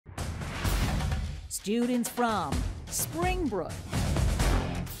Students from Springbrook,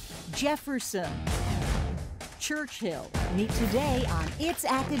 Jefferson, Churchill meet today on It's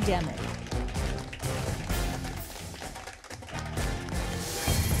Academic.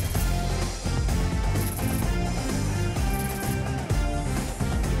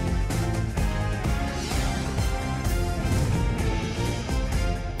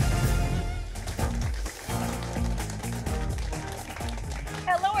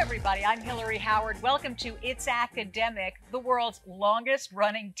 Everybody, I'm Hillary Howard. Welcome to It's Academic, the world's longest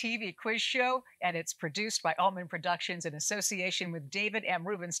running TV quiz show, and it's produced by Altman Productions in association with David M.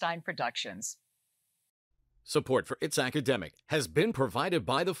 Rubenstein Productions. Support for It's Academic has been provided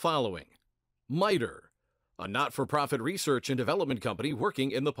by the following: MITRE, a not-for-profit research and development company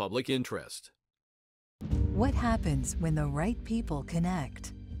working in the public interest. What happens when the right people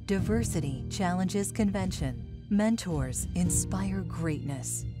connect? Diversity challenges convention. Mentors inspire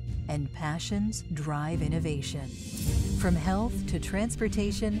greatness. And passions drive innovation. From health to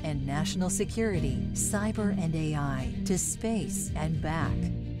transportation and national security, cyber and AI, to space and back,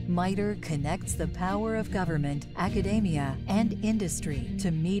 MITRE connects the power of government, academia, and industry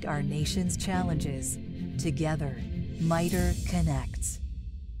to meet our nation's challenges. Together, MITRE connects.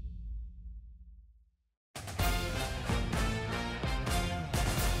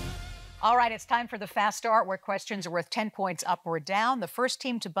 All right, it's time for the fast start where questions are worth 10 points up or down. The first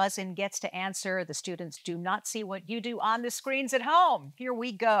team to buzz in gets to answer. The students do not see what you do on the screens at home. Here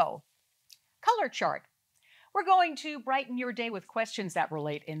we go. Color chart. We're going to brighten your day with questions that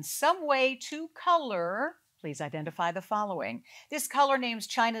relate in some way to color. Please identify the following. This color names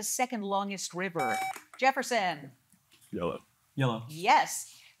China's second longest river. Jefferson. Yellow. Yellow.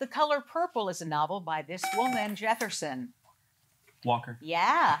 Yes. The color purple is a novel by this woman, Jefferson. Walker.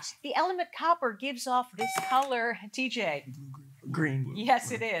 Yeah. The element copper gives off this color, TJ. Green.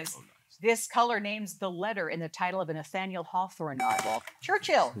 Yes, it is. This color names the letter in the title of a Nathaniel Hawthorne novel.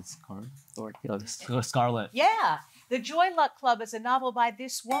 Churchill. It's Scarlet. Yeah. The Joy Luck Club is a novel by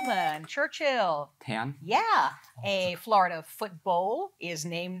this woman, Churchill. Tan. Yeah. A Florida foot bowl is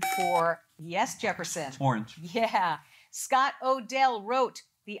named for, yes, Jefferson. Orange. Yeah. Scott Odell wrote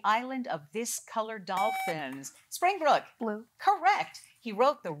The Island of This Color Dolphins. Springbrook. Blue. Correct. He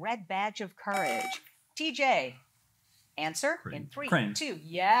wrote The Red Badge of Courage. TJ. Answer in 3, Crane. 2.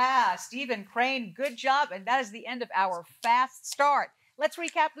 Yeah, Stephen Crane. Good job. And that is the end of our fast start. Let's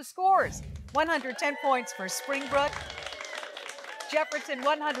recap the scores. 110 points for Springbrook. Jefferson,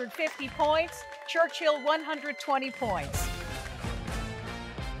 150 points. Churchill, 120 points.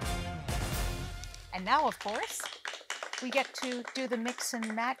 And now, of course, we get to do the mix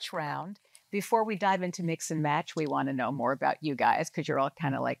and match round. Before we dive into mix and match, we want to know more about you guys because you're all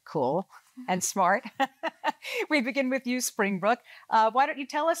kind of like cool and smart. We begin with you, Springbrook. Why don't you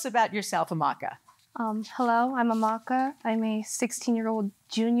tell us about yourself, Amaka? Hello, I'm Amaka. I'm a 16-year-old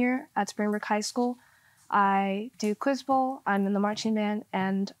junior at Springbrook High School. I do quiz bowl, I'm in the marching band,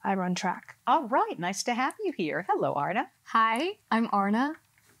 and I run track. All right, nice to have you here. Hello, Arna. Hi, I'm Arna.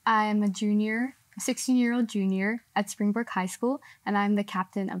 I'm a junior, a 16-year-old junior at Springbrook High School, and I'm the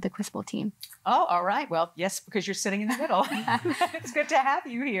captain of the quiz bowl team. Oh, all right. Well, yes, because you're sitting in the middle. It's good to have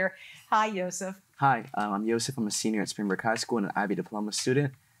you here. Hi, Yosef. Hi, I'm Yosef. I'm a senior at Springbrook High School and an IB diploma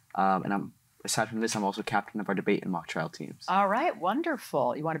student. Aside from this, I'm also captain of our debate and mock trial teams. All right,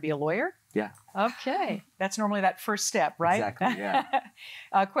 wonderful. You want to be a lawyer? Yeah. Okay. That's normally that first step, right? Exactly,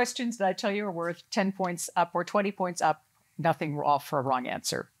 yeah. Questions that I tell you are worth 10 points up or 20 points up. Nothing off for a wrong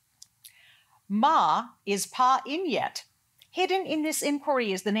answer. Ma is pa in yet? Hidden in this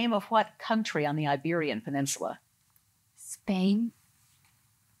inquiry is the name of what country on the Iberian Peninsula? Spain.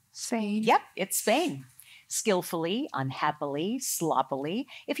 Spain. Yep, it's Spain. Skillfully, unhappily, sloppily.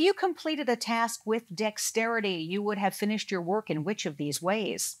 If you completed a task with dexterity, you would have finished your work in which of these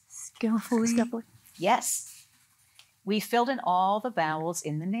ways? Skillfully. Yes. We filled in all the vowels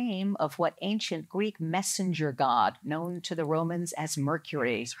in the name of what ancient Greek messenger god known to the Romans as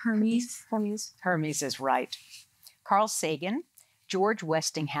Mercury? Hermes. Hermes is right. Carl Sagan, George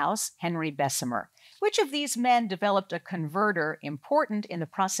Westinghouse, Henry Bessemer. Which of these men developed a converter important in the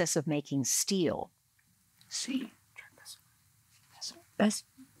process of making steel? C.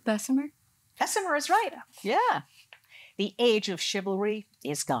 Bessemer? Bessemer is right. Yeah. The age of chivalry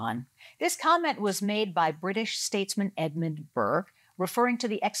is gone. This comment was made by British statesman Edmund Burke, referring to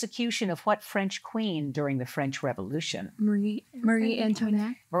the execution of what French queen during the French Revolution? Marie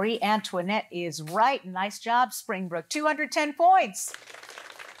Antoinette. Marie Antoinette is right. Nice job, Springbrook. 210 points.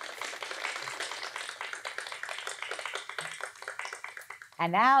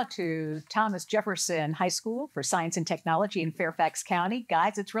 And now to Thomas Jefferson High School for Science and Technology in Fairfax County.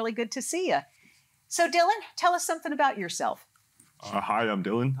 Guys, it's really good to see you. So Dylan, tell us something about yourself. Hi, I'm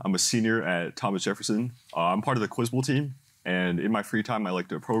Dylan. I'm a senior at Thomas Jefferson. I'm part of the Quiz Bowl team, and in my free time, I like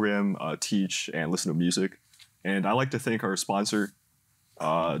to program, teach, and listen to music. And I like to thank our sponsor,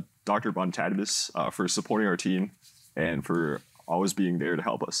 Dr. Bontadibus, for supporting our team and for always being there to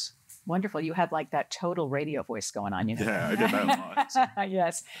help us. Wonderful. You have like that total radio voice going on, you know? Yeah, I get that a lot. So.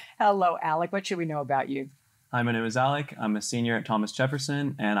 Yes. Hello, Alec. What should we know about you? Hi, my name is Alec. I'm a senior at Thomas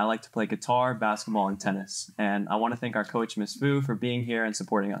Jefferson, and I like to play guitar, basketball, and tennis. And I want to thank our coach, Ms. Fu, for being here and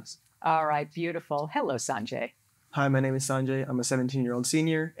supporting us. All right, beautiful. Hello, Sanjay. Hi, my name is Sanjay. I'm a 17-year-old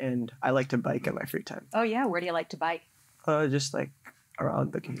senior, and I like to bike in my free time. Oh, yeah? Where do you like to bike? Just like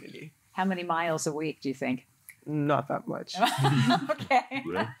around the community. How many miles a week do you think? Not that much. Okay.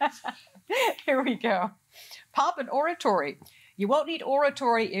 Here we go. Pop and oratory. You won't need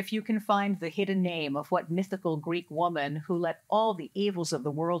oratory if you can find the hidden name of what mythical Greek woman who let all the evils of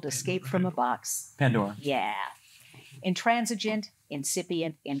the world escape from a box. Pandora. Yeah. Intransigent,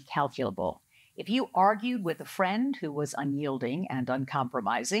 incipient, incalculable. If you argued with a friend who was unyielding and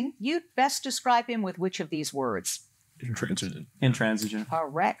uncompromising, you'd best describe him with which of these words? Intransigent. Intransigent.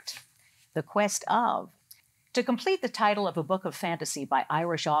 Correct. The quest of. To complete the title of a book of fantasy by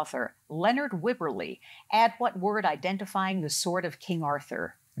Irish author Leonard Wibberley, add what word identifying the sword of King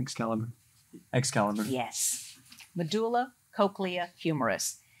Arthur? Excalibur. Excalibur. Yes. Medulla, cochlea,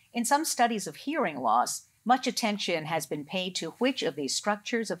 humerus. In some studies of hearing loss, much attention has been paid to which of these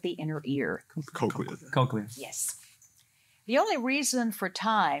structures of the inner ear? Cochlea. Cochlea. Yes. The only reason for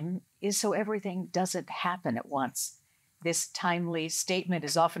time is so everything doesn't happen at once. This timely statement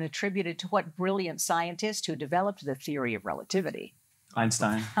is often attributed to what brilliant scientist who developed the theory of relativity?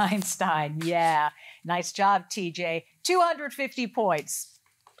 Einstein. Einstein, yeah. Nice job, TJ. 250 points.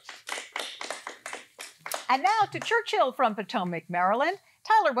 And now to Churchill from Potomac, Maryland.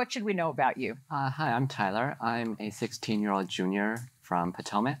 Tyler, what should we know about you? Hi, I'm Tyler. I'm a 16-year-old junior from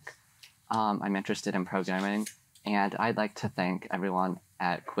Potomac. I'm interested in programming, and I'd like to thank everyone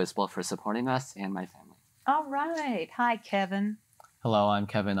at Quiz Bowl for supporting us and my family. All right. Hi, Kevin. Hello, I'm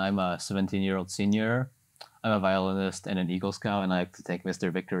Kevin. I'm a 17-year-old senior. I'm a violinist and an Eagle Scout, and I like to thank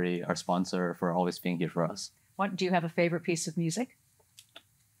Mr. Victory, our sponsor, for always being here for us. What, do you have a favorite piece of music?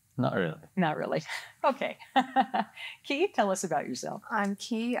 Not really. Not really. Okay. Key, tell us about yourself. I'm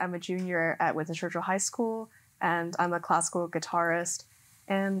Key. I'm a junior at Winston Churchill High School, and I'm a classical guitarist.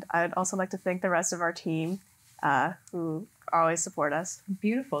 And I'd also like to thank the rest of our team who always support us.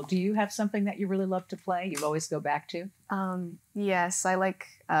 Beautiful. Do you have something that you really love to play, you always go back to? Yes, I like,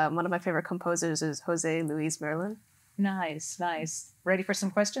 one of my favorite composers is Jose Luis Merlin. Nice, nice. Ready for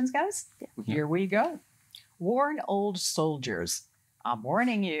some questions, guys? Yeah. Here we go. Warn old soldiers. I'm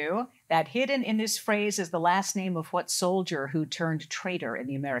warning you that hidden in this phrase is the last name of what soldier who turned traitor in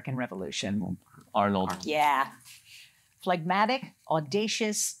the American Revolution? Arnold. Yeah. Phlegmatic,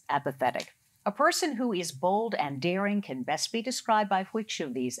 audacious, apathetic. A person who is bold and daring can best be described by which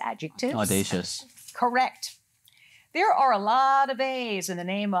of these adjectives? Audacious. Correct. There are a lot of A's in the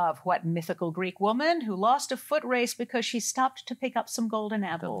name of what mythical Greek woman who lost a foot race because she stopped to pick up some golden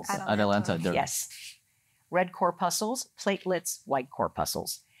apples? Atalanta. Yes. Red corpuscles, platelets, white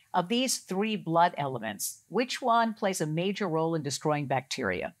corpuscles. Of these three blood elements, which one plays a major role in destroying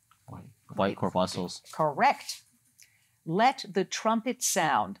bacteria? White corpuscles. Correct. Let the trumpet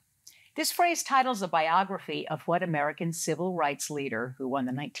sound. This phrase titles a biography of what American civil rights leader who won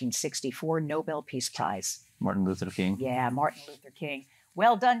the 1964 Nobel Peace Prize? Martin Luther King. Yeah, Martin Luther King.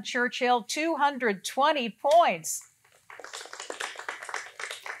 Well done, Churchill. 220 points.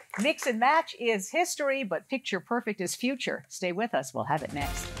 Mix and match is history, but picture perfect is future. Stay with us. We'll have it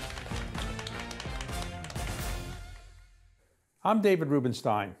next. I'm David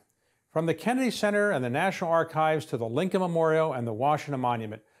Rubenstein. From the Kennedy Center and the National Archives to the Lincoln Memorial and the Washington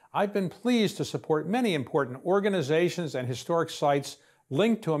Monument, I've been pleased to support many important organizations and historic sites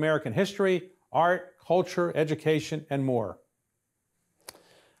linked to American history, art, culture, education, and more.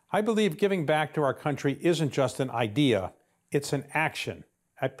 I believe giving back to our country isn't just an idea, it's an action,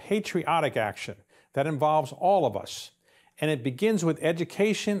 a patriotic action that involves all of us. And it begins with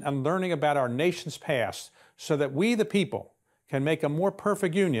education and learning about our nation's past so that we, the people, can make a more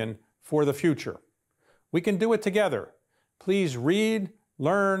perfect union for the future. We can do it together. Please read,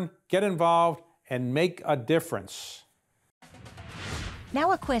 learn, get involved, and make a difference.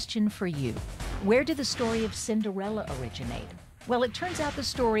 Now a question for you. Where did the story of Cinderella originate? Well, it turns out the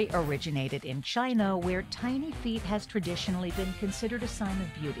story originated in China, where tiny feet has traditionally been considered a sign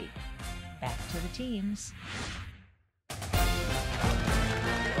of beauty. Back to the teams.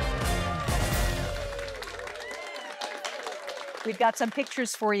 We We've got some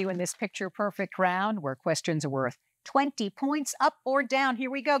pictures for you in this picture perfect round where questions are worth 20 points up or down. Here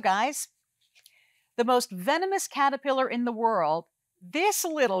we go, guys. The most venomous caterpillar in the world, this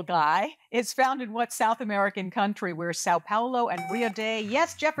little guy, is found in what South American country? Where Sao Paulo and Rio de...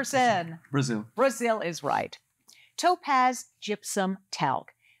 Yes, Jefferson. Brazil. Brazil is right. Topaz, gypsum,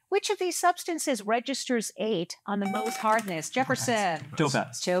 talc. Which of these substances registers 8 on the Mohs hardness? Jefferson.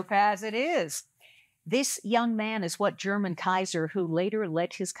 Topaz. Topaz it is. This young man is what German Kaiser who later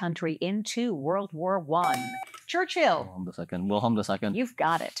led his country into World War I? Churchill. Wilhelm II. You've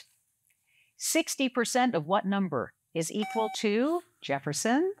got it. 60% of what number is equal to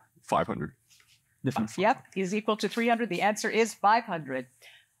Jefferson? 500. Yep, is equal to 300. The answer is 500.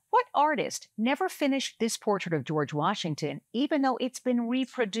 What artist never finished this portrait of George Washington, even though it's been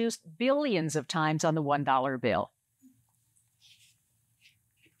reproduced billions of times on the $1 bill?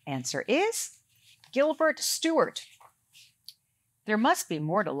 Answer is Gilbert Stuart. There must be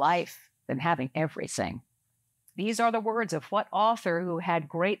more to life than having everything. These are the words of what author who had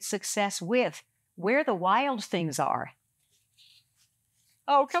great success with Where the Wild Things Are?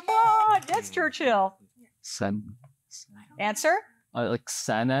 Oh, come on! Yes, Churchill. Answer? Like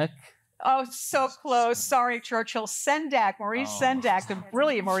Sanek. Oh, so close. Sorry, Churchill. Sendak, Maurice Sendak, the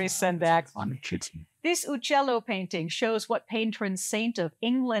brilliant Maurice Sendak. This Uccello painting shows what patron saint of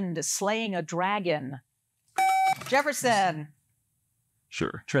England slaying a dragon? Jefferson.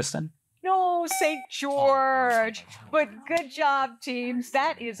 Sure. Tristan. No, St. George. But good job, teams.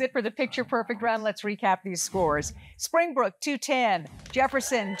 That is it for the picture perfect round. Let's recap these scores. Springbrook, 210.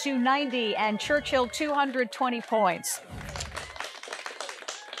 Jefferson, 290. And Churchill, 220 points.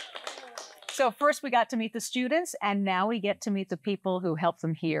 So first we got to meet the students, and now we get to meet the people who help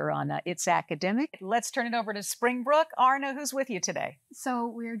them here on It's Academic. Let's turn it over to Springbrook. Arna, who's with you today? So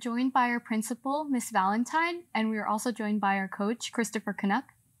we're joined by our principal, Miss Valentine, and we are also joined by our coach, Christopher Canuck.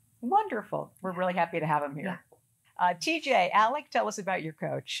 Wonderful. We're really happy to have him here. Yeah. TJ, Alec, tell us about your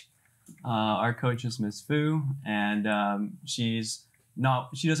coach. Our coach is Miss Fu, and she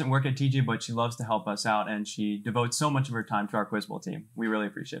doesn't work at TJ, but she loves to help us out, and she devotes so much of her time to our Quiz Bowl team. We really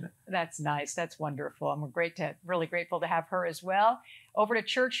appreciate it. That's nice. That's wonderful. And we're really grateful to have her as well. Over to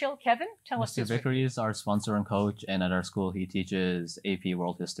Churchill. Kevin, tell us. Mr. Vickery is our sponsor and coach, and at our school, he teaches AP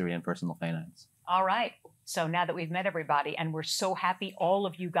World History and Personal Finance. All right. So now that we've met everybody, and we're so happy all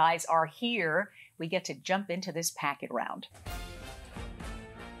of you guys are here, we get to jump into this packet round.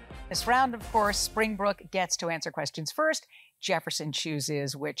 This round, of course, Springbrook gets to answer questions first. Jefferson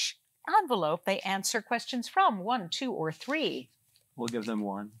chooses which envelope they answer questions from, 1, 2, or 3. We'll give them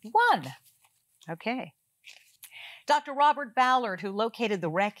 1. 1. Okay. Dr. Robert Ballard, who located the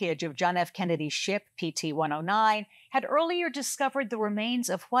wreckage of John F. Kennedy's ship PT-109, had earlier discovered the remains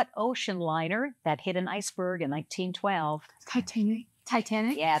of what ocean liner that hit an iceberg in 1912?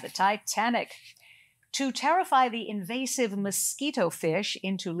 Titanic? Yeah, the Titanic. To terrify the invasive mosquito fish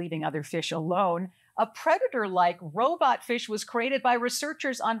into leaving other fish alone, a predator-like robot fish was created by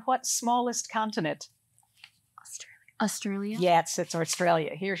researchers on what smallest continent? Australia? Yes, it's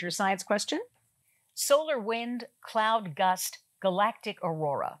Australia. Here's your science question. Solar wind, cloud gust, galactic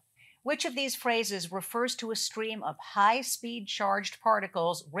aurora. Which of these phrases refers to a stream of high-speed charged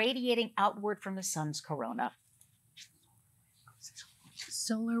particles radiating outward from the sun's corona?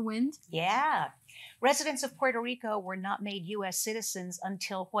 Solar wind? Yeah. Residents of Puerto Rico were not made U.S. citizens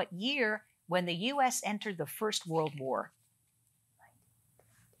until what year, when the U.S. entered the First World War?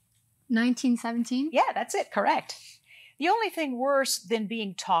 1917? Yeah, that's it. Correct. The only thing worse than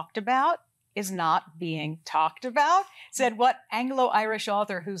being talked about is not being talked about, said what Anglo-Irish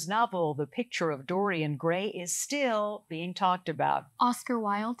author whose novel, The Picture of Dorian Gray, is still being talked about? Oscar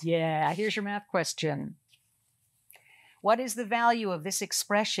Wilde. Yeah, here's your math question. What is the value of this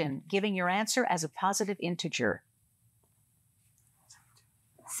expression, giving your answer as a positive integer?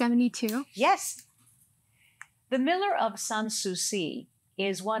 72. Yes. The Miller of Sanssouci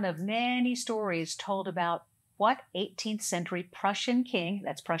is one of many stories told about what 18th century Prussian king,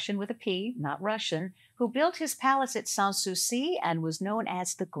 that's Prussian with a P, not Russian, who built his palace at Sanssouci and was known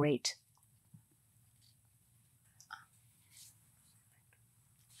as the Great?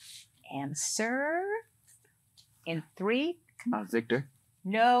 Answer in 3. Victor.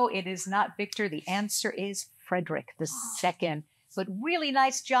 No, it is not Victor. The answer is Frederick II. But really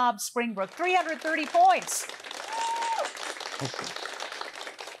nice job, Springbrook. 330 points.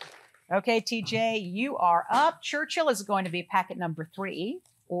 Okay, TJ, you are up. Churchill is going to be packet number 3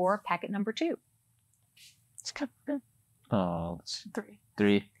 or packet number 2. Let's 3.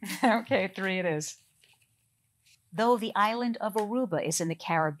 3. Okay, 3 it is. Though the island of Aruba is in the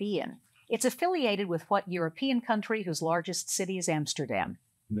Caribbean, It's affiliated with what European country whose largest city is Amsterdam?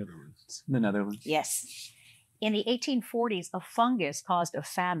 Netherlands. The Netherlands. Yes. In the 1840s, a fungus caused a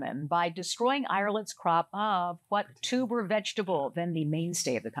famine by destroying Ireland's crop of what tuber vegetable, then the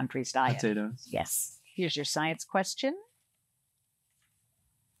mainstay of the country's diet? Potatoes. Yes. Here's your science question.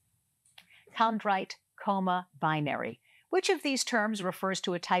 Chondrite, coma, binary. Which of these terms refers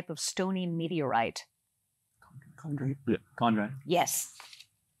to a type of stony meteorite? Chondrite. Yeah. Chondrite. Yes.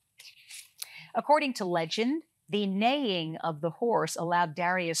 According to legend, the neighing of the horse allowed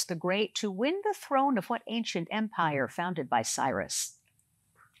Darius the Great to win the throne of what ancient empire founded by Cyrus?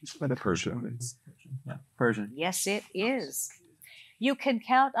 Persian. Yeah. Persian. Yes, it is. You can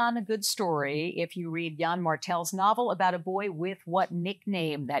count on a good story if you read Jan Martel's novel about a boy with what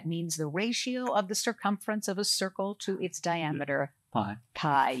nickname? That means the ratio of the circumference of a circle to its diameter. Pi.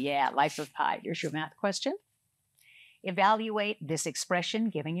 Pi, yeah, life of pi. Here's your math question. Evaluate this expression,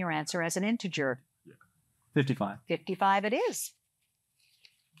 giving your answer as an integer. 55. 55 it is.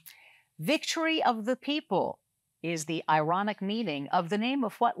 Victory of the people is the ironic meaning of the name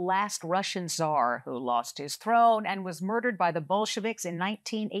of what last Russian Tsar who lost his throne and was murdered by the Bolsheviks in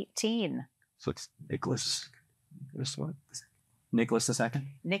 1918. So it's Nicholas. This what? Nicholas II.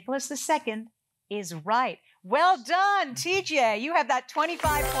 Nicholas II is right. Well done, TJ. You have that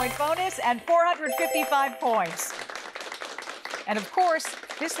 25-point bonus and 455 points. And of course,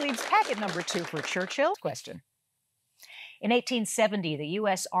 this leaves packet number 2 for Churchill. Question. In 1870, the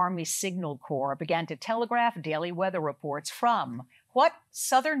U.S. Army Signal Corps began to telegraph daily weather reports from what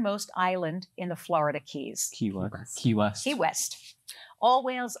southernmost island in the Florida Keys? Key West. Key West. Key West. All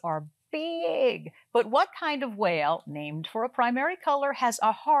whales are big, but what kind of whale, named for a primary color, has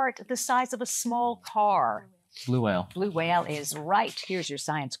a heart the size of a small car? Blue whale. Blue whale is right. Here's your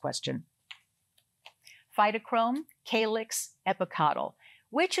science question. Phytochrome, calyx, epicotyl.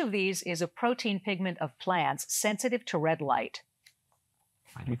 Which of these is a protein pigment of plants sensitive to red light?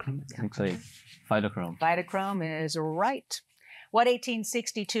 Actually, phytochrome. Phytochrome is right. What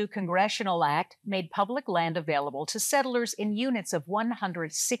 1862 congressional act made public land available to settlers in units of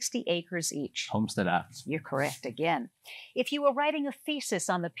 160 acres each? Homestead Act. You're correct again. If you were writing a thesis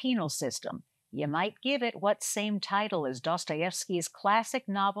on the penal system, you might give it what same title as Dostoevsky's classic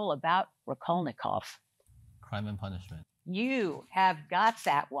novel about Raskolnikov? Crime and Punishment. You have got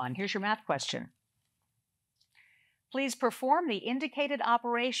that one. Here's your math question. Please perform the indicated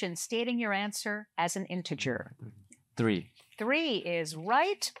operation stating your answer as an integer. 3. 3 is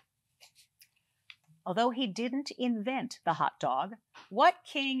right. Although he didn't invent the hot dog, what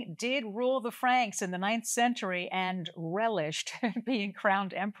king did rule the Franks in the 9th century and relished being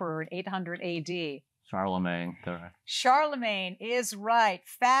crowned emperor in 800 AD? Charlemagne. Charlemagne is right.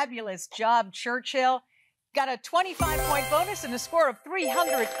 Fabulous job, Churchill. Got a 25-point bonus and a score of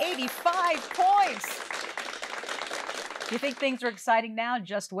 385 points. You think things are exciting now?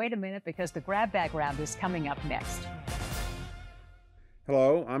 Just wait a minute, because the grab bag round is coming up next.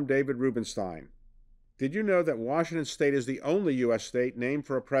 Hello, I'm David Rubenstein. Did you know that Washington State is the only U.S. state named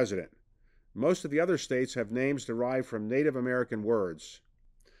for a president? Most of the other states have names derived from Native American words.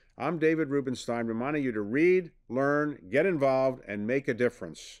 I'm David Rubenstein, reminding you to read, learn, get involved, and make a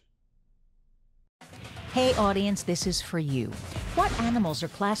difference. Hey audience, this is for you. What animals are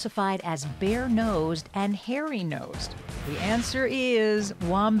classified as bare-nosed and hairy-nosed? The answer is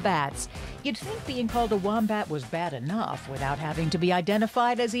wombats. You'd think being called a wombat was bad enough without having to be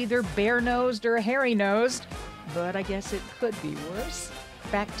identified as either bare-nosed or hairy-nosed, but I guess it could be worse.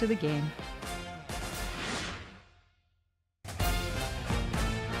 Back to the game.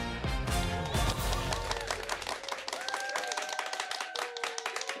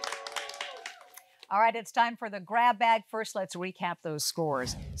 All right, it's time for the grab bag. First, let's recap those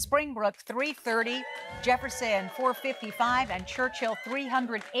scores. Springbrook, 330, Jefferson, 455, and Churchill,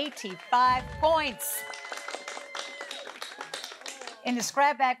 385 points. In the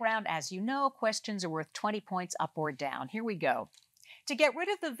grab bag round, as you know, questions are worth 20 points up or down. Here we go. To get rid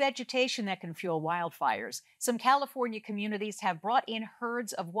of the vegetation that can fuel wildfires, some California communities have brought in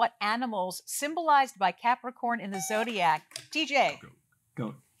herds of what animals symbolized by Capricorn in the zodiac? TJ.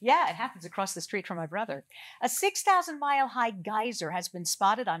 Goat. Yeah, it happens across the street from my brother. A 6,000-mile-high geyser has been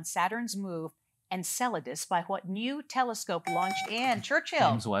spotted on Saturn's move Enceladus by what new telescope launched in? Churchill.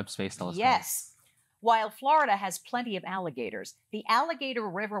 James Webb Space Telescope. Yes. While Florida has plenty of alligators, the Alligator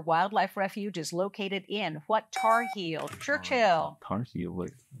River Wildlife Refuge is located in what tar heel? Churchill. Tar heel.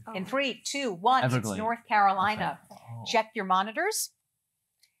 In 3, 2, 1, Everglades. It's North Carolina. Okay. Oh. Check your monitors.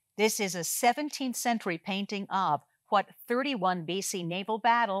 This is a 17th century painting of what 31 BC naval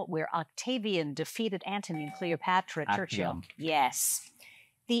battle where Octavian defeated Antony and Cleopatra? Actium. Churchill. Yes.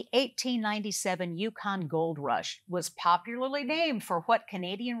 The 1897 Yukon Gold Rush was popularly named for what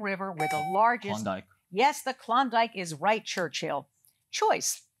Canadian river where the largest... Klondike. Yes, the Klondike is right, Churchill.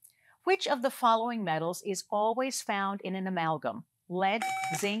 Choice. Which of the following metals is always found in an amalgam? Lead,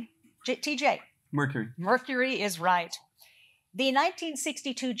 zinc, TJ. Mercury. Mercury is right. The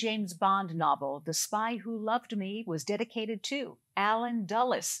 1962 James Bond novel, The Spy Who Loved Me, was dedicated to Alan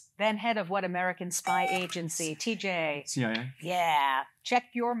Dulles, then head of what American spy agency? TJ. CIA. Yeah. Check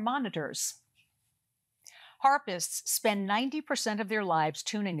your monitors. Harpists spend 90% of their lives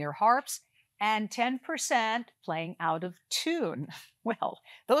tuning their harps and 10% playing out of tune. Well,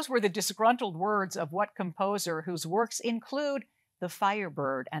 those were the disgruntled words of what composer whose works include The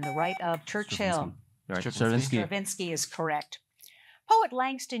Firebird and the Rite of Churchill. Stravinsky is correct. Poet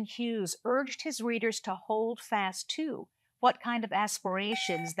Langston Hughes urged his readers to hold fast to what kind of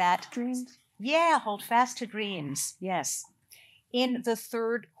aspirations that... Dreams. Yeah, hold fast to dreams, yes. In the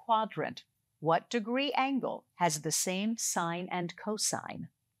third quadrant, what degree angle has the same sine and cosine?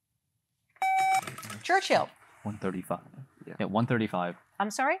 Churchill. 135. Yeah, 135.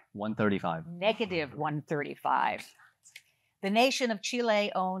 I'm sorry? 135. Negative 135. The nation of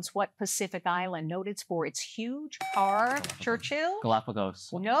Chile owns what Pacific island noted for its huge carved Churchill? Galapagos.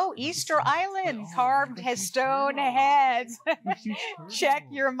 No, Easter Island carved has stone heads. Check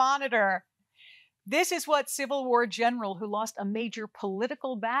your monitor. This is what Civil War general who lost a major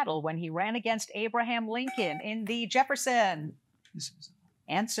political battle when he ran against Abraham Lincoln in the Jefferson.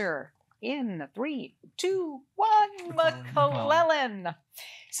 Answer in 3, 2, 1, McClellan.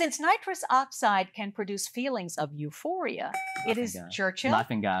 Since nitrous oxide can produce feelings of euphoria, it is Churchill.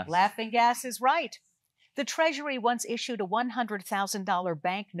 Laughing gas. Laughing gas is right. The Treasury once issued a $100,000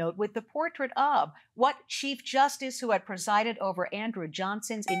 banknote with the portrait of what Chief Justice who had presided over Andrew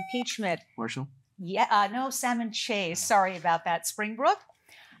Johnson's impeachment? Marshall? Yeah, no, Salmon Chase. Sorry about that, Springbrook.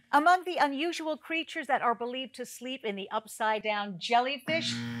 Among the unusual creatures that are believed to sleep in the upside-down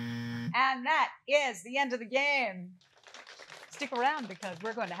jellyfish, and that is the end of the game. Stick around because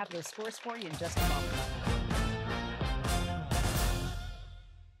we're going to have those scores for you in just a moment.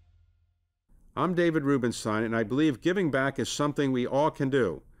 I'm David Rubenstein, and I believe giving back is something we all can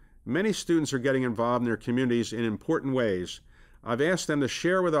do. Many students are getting involved in their communities in important ways. I've asked them to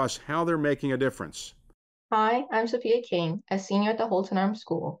share with us how they're making a difference. Hi, I'm Sophia King, a senior at the Holton Arms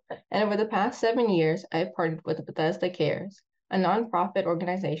School, and over the past 7 years, I've partnered with Bethesda Cares, a nonprofit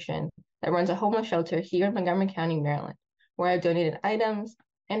organization that runs a homeless shelter here in Montgomery County, Maryland, where I've donated items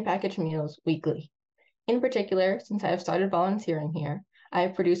and packaged meals weekly. In particular, since I have started volunteering here, I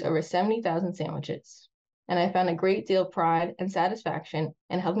have produced over 70,000 sandwiches, and I found a great deal of pride and satisfaction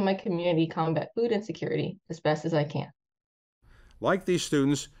in helping my community combat food insecurity as best as I can. Like these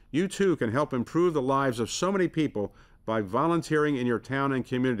students, you too can help improve the lives of so many people by volunteering in your town and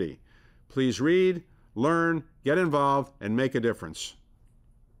community. Please read, learn, get involved, and make a difference.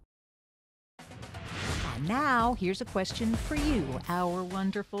 And now, here's a question for you, our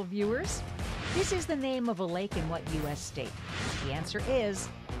wonderful viewers. This is the name of a lake in what U.S. state? The answer is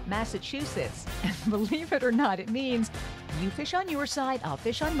Massachusetts. And believe it or not, it means you fish on your side, I'll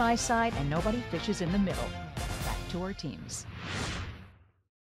fish on my side, and nobody fishes in the middle. Back to our teams.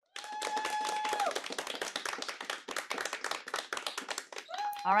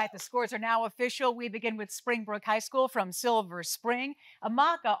 All right, the scores are now official. We begin with Springbrook High School from Silver Spring.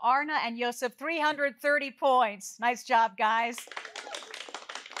 Amaka, Arna, and Yosef, 330 points. Nice job, guys.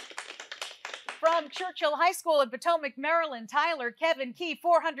 From Churchill High School in Potomac, Maryland, Tyler, Kevin, Key,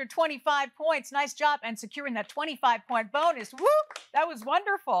 425 points. Nice job, and securing that 25-point bonus. Woo! That was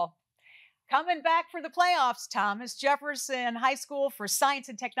wonderful. Coming back for the playoffs, Thomas Jefferson High School for Science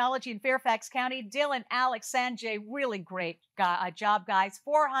and Technology in Fairfax County. Dylan, Alexandria, really great job, guys.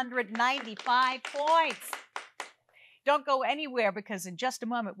 495 points. Don't go anywhere because in just a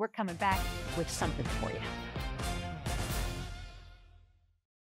moment, we're coming back with something for you.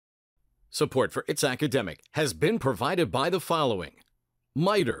 Support for It's Academic has been provided by the following.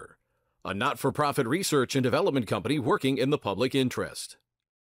 MITRE, a not-for-profit research and development company working in the public interest.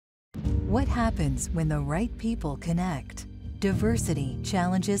 What happens when the right people connect? Diversity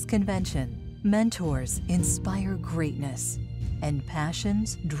challenges convention. Mentors inspire greatness. And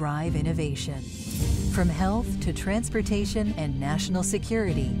passions drive innovation. From health to transportation and national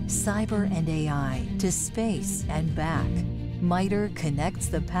security, cyber and AI, to space and back, MITRE connects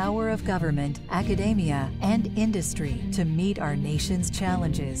the power of government, academia, and industry to meet our nation's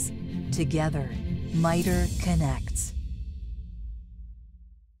challenges. Together, MITRE connects.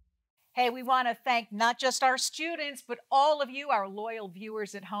 Hey, we want to thank not just our students, but all of you, our loyal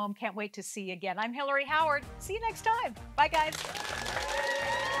viewers at home. Can't wait to see you again. I'm Hillary Howard. See you next time. Bye, guys.